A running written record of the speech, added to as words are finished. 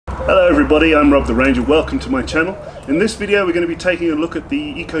Hello everybody, I'm Rob the Ranger. Welcome to my channel. In this video we're going to be taking a look at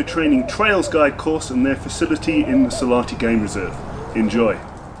the EcoTraining Trails Guide course and their facility in the Selati Game Reserve. Enjoy!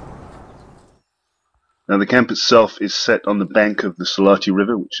 Now the camp itself is set on the bank of the Selati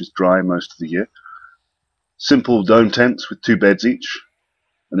River, which is dry most of the year. Simple dome tents with 2 beds each,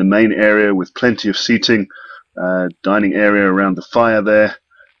 and a main area with plenty of seating, dining area around the fire there,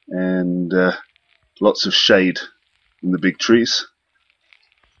 and lots of shade in the big trees.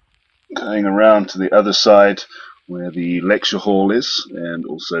 Going around to the other side where the lecture hall is, and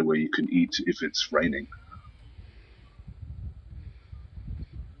also where you can eat if it's raining.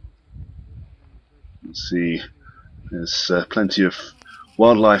 Let's see, there's plenty of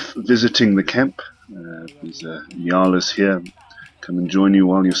wildlife visiting the camp. There's nyalas here, come and join you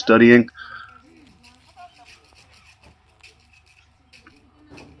while you're studying.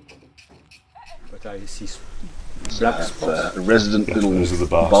 But I see black spots. A resident little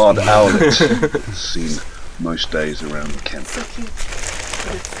barred owlet seen most days around the camp. So cute.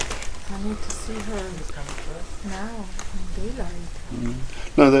 I need to see her now in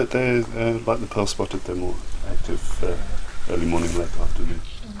daylight. No, they're like the pearl spotted. They're more active early morning, late afternoon.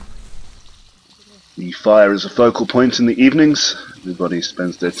 The fire is a focal point in the evenings. Everybody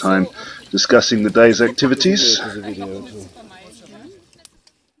spends their time discussing the day's activities.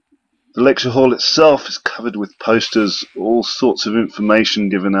 The lecture hall itself is covered with posters, all sorts of information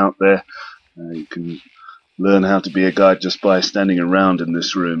given out there. You can learn how to be a guide just by standing around in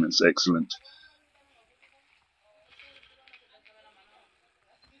this room. It's excellent.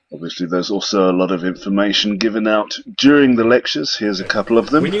 Obviously there's also a lot of information given out during the lectures. Here's a couple of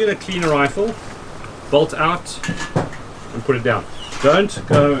them. When you're going to clean a rifle, bolt out and put it down. Don't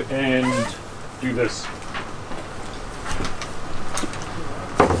go and do this.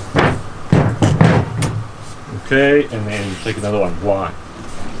 Okay, and then take another one. Why?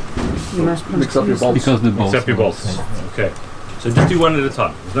 You must mix up your bolts. Because the bolts. Mix up your bolts. Okay. So just do one at a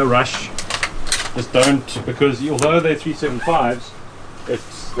time. There's no rush. Just don't, because although they're 375s,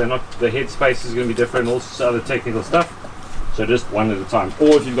 they're not. The head space is going to be different. Also other technical stuff. So just one at a time.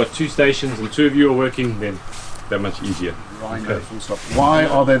 Or if you've got 2 stations and 2 of you are working, then they're much easier. Rhino, full stop. Why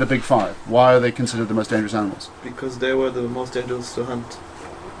are they the big 5? Why are they considered the most dangerous animals? Because they were the most dangerous to hunt.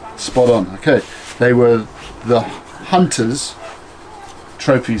 Spot on. Okay, they were the hunters'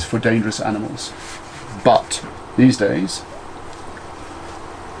 trophies for dangerous animals. But these days,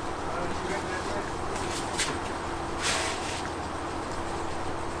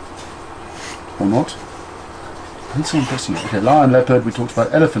 or not? That's so impressive. Okay, lion, leopard, we talked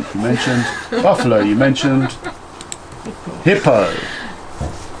about. Elephant, you mentioned. Buffalo, you mentioned. Hippo.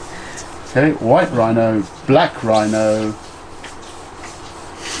 Okay, white rhino, black rhino,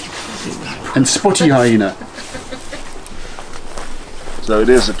 and spotty hyena. So it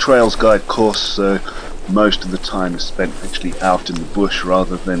is a trails guide course, so most of the time is spent actually out in the bush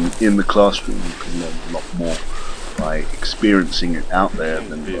rather than in the classroom. You can learn a lot more by experiencing it out there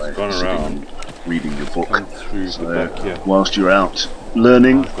than by sitting and reading your book. So whilst you're out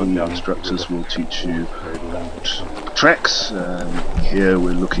learning, the instructors will teach you tracks. Here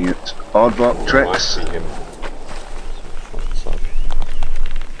we're looking at aardvark tracks.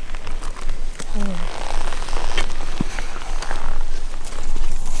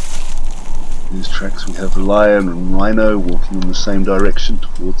 These tracks we have lion and rhino walking in the same direction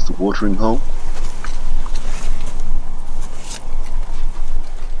towards the watering hole.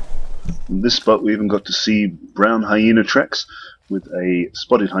 In this spot we even got to see brown hyena tracks with a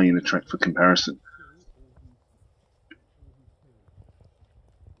spotted hyena track for comparison.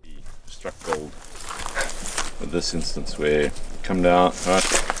 Struck gold in this instance, where you come down,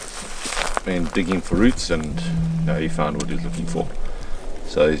 right, and digging for roots, and now he found what he was looking for.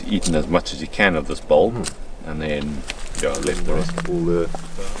 So he's eaten as much as he can of this bulb, and then left the rest of all the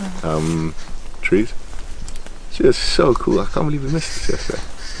trees. She was so cool. I can't believe we missed this yesterday.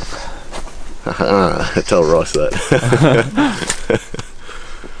 Tell Ross that.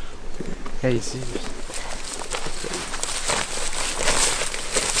 Hey, see.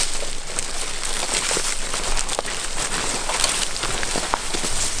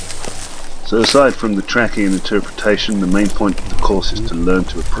 So aside from the tracking and interpretation, the main point of the course is to learn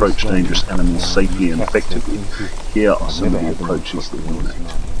to approach dangerous animals safely and effectively. Here are some of the approaches that we'll take.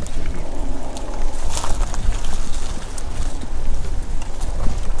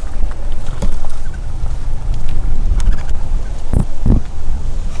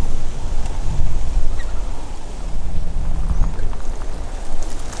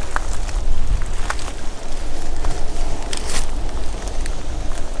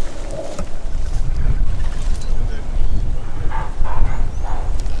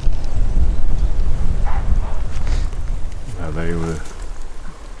 they were.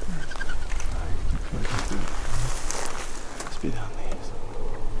 Must be down there.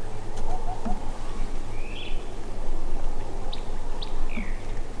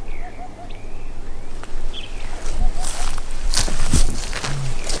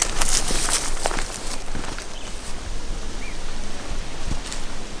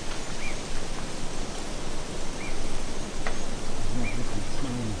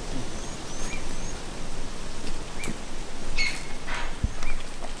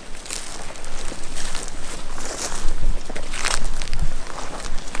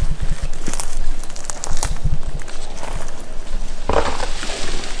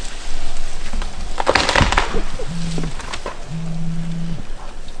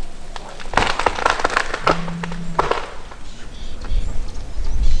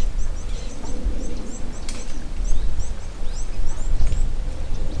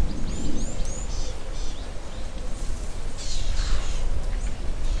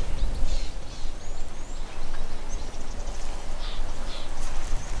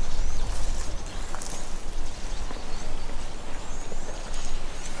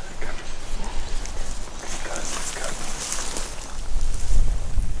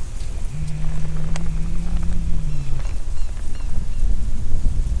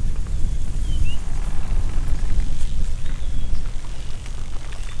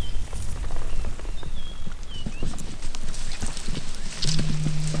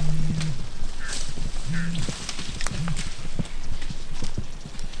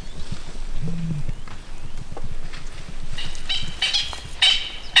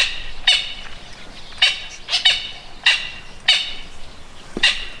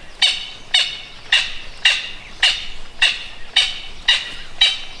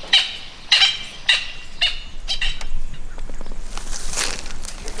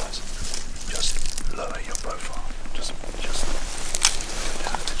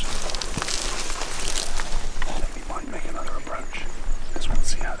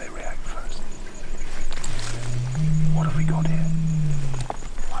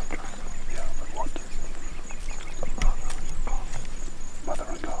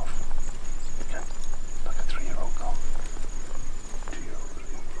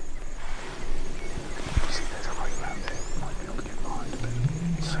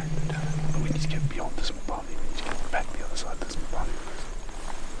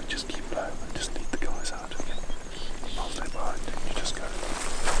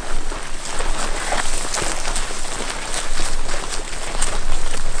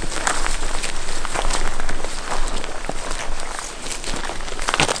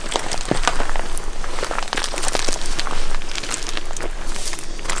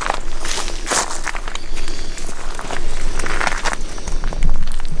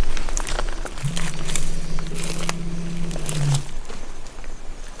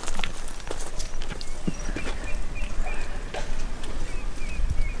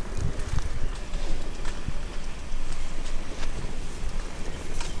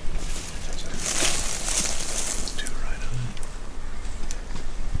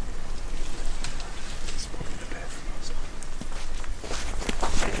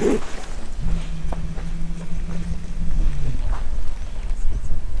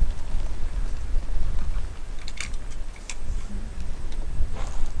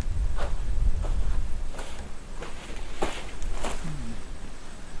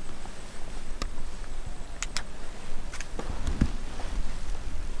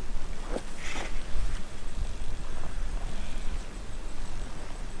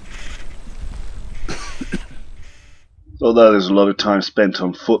 Although there's a lot of time spent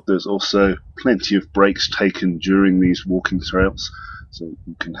on foot, there's also plenty of breaks taken during these walking trails, so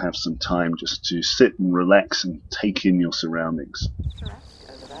you can have some time just to sit and relax and take in your surroundings.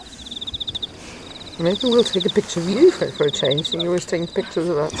 Maybe we'll take a picture of you for a change. You're always taking pictures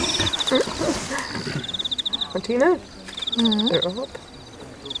of us. Martina? You're up.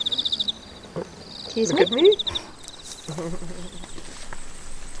 Excuse Look me? at me.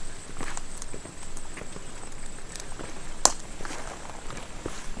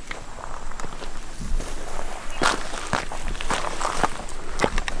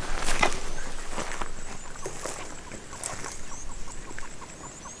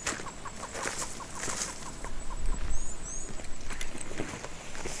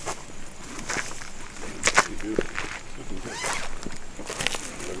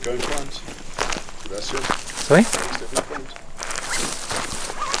 Go in front. That's it. Sorry?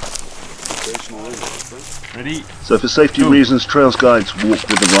 Ready? So for safety reasons, trails guides walk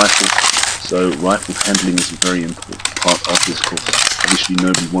with a rifle, so rifle handling is very important. part of this course. Obviously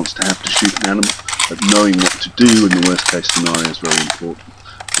nobody wants to have to shoot an animal, but knowing what to do in the worst case scenario is very important.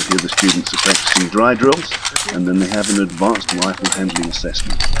 So here the students are practicing dry drills, and then they have an advanced rifle handling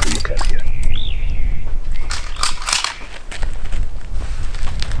assessment to look at here.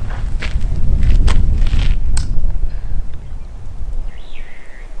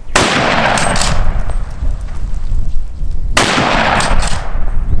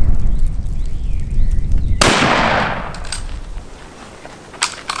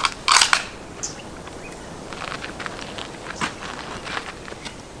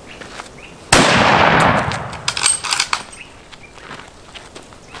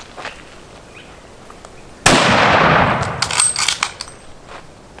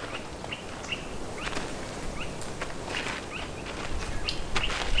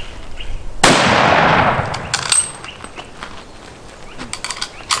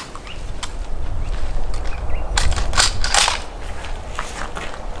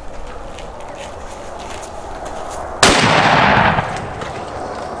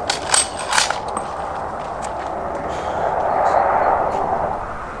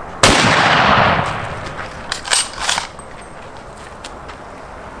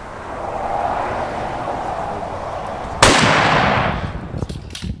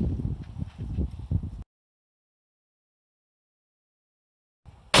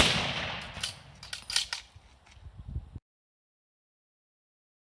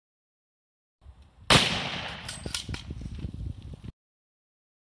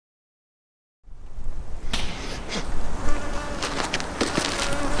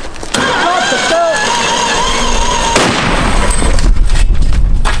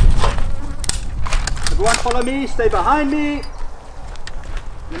 Everyone follow me, stay behind me.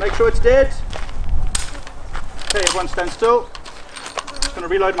 Make sure it's dead. Okay, everyone stand still. Just going to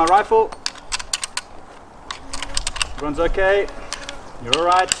reload my rifle. Everyone's okay. You're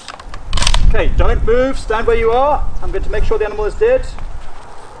alright. Okay, don't move, stand where you are. I'm going to make sure the animal is dead.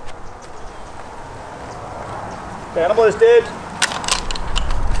 Okay, animal is dead.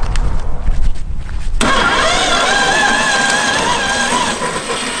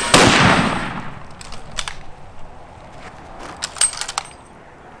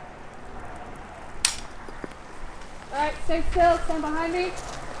 Alright, stay still, stand behind me.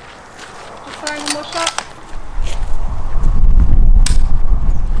 Just firing one more shot.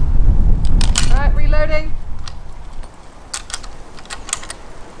 Alright, reloading.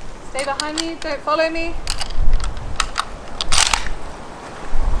 Stay behind me, don't follow me.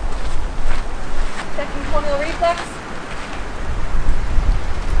 Checking corneal reflex.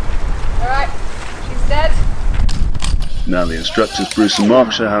 Alright, she's dead. Now the instructors Bruce and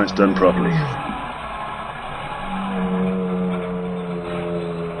Mark show how it's done properly.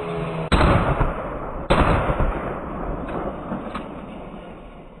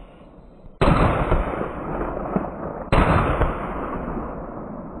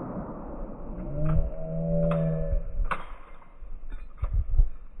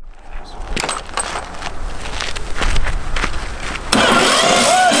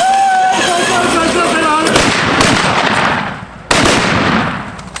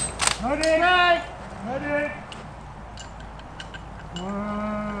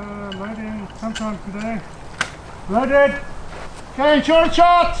 Loading sometime today. Loaded. Okay, short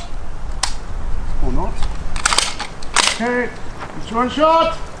shot. Or not. Okay, short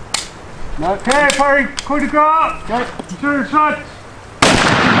shot. No. Okay, firing. Coup de grace. Okay, short shot.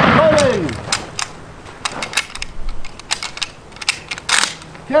 Loading.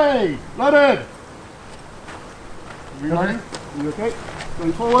 Okay, loaded. Reloading. You okay?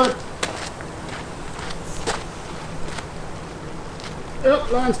 Going forward.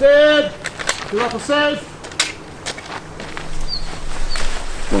 Yep, line's dead. Giraffe is safe.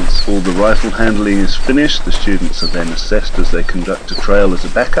 Once all the rifle handling is finished, the students are then assessed as they conduct a trail as a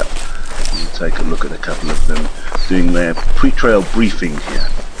backup. We'll take a look at a couple of them doing their pre-trail briefing here.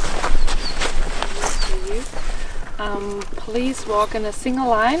 Please walk in a single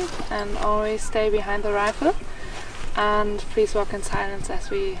line and always stay behind the rifle. And please walk in silence as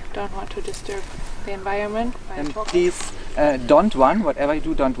we don't want to disturb the environment by talking. Please don't run, whatever you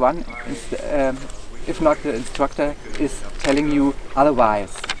do, don't run. If not, the instructor is telling you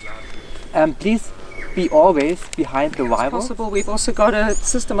otherwise. Please be always behind the rifle. If possible, we've also got a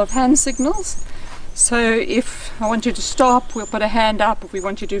system of hand signals. So if I want you to stop, we'll put a hand up. If we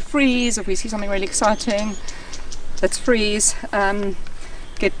want you to freeze, if we see something really exciting, let's freeze.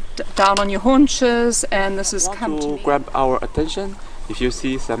 Get down on your haunches, and this is come to me. Grab our attention. If you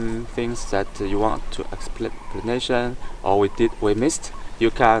see some things that you want to explanation or we missed,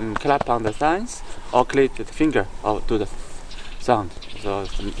 you can clap on the signs or click the finger or do the sound. So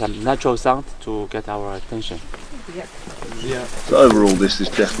some natural sound to get our attention. So overall, this is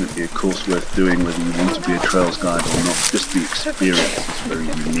definitely a course worth doing, whether you want to be a trails guide or not. Just the experience is very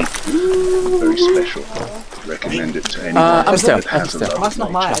unique, and very special. I recommend it to anyone that has a love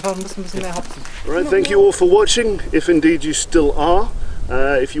of nature. Alright, thank you all for watching, if indeed you still are.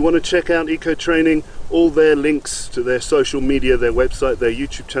 If you want to check out EcoTraining, all their links to their social media, their website, their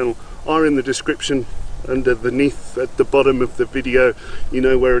YouTube channel are in the description underneath at the bottom of the video. You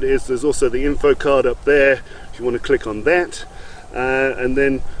know where it is. There's also the info card up there if you want to click on that, and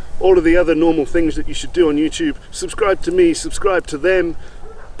then all of the other normal things that you should do on YouTube. Subscribe to me, subscribe to them,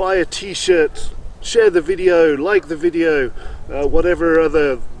 buy a t-shirt, share the video, like the video, whatever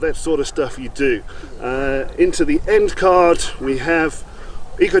other that sort of stuff you do. Into the end card we have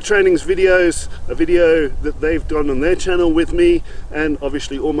EcoTraining's videos, a video that they've done on their channel with me, and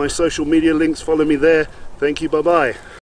obviously all my social media links. Follow me there. Thank you, bye bye.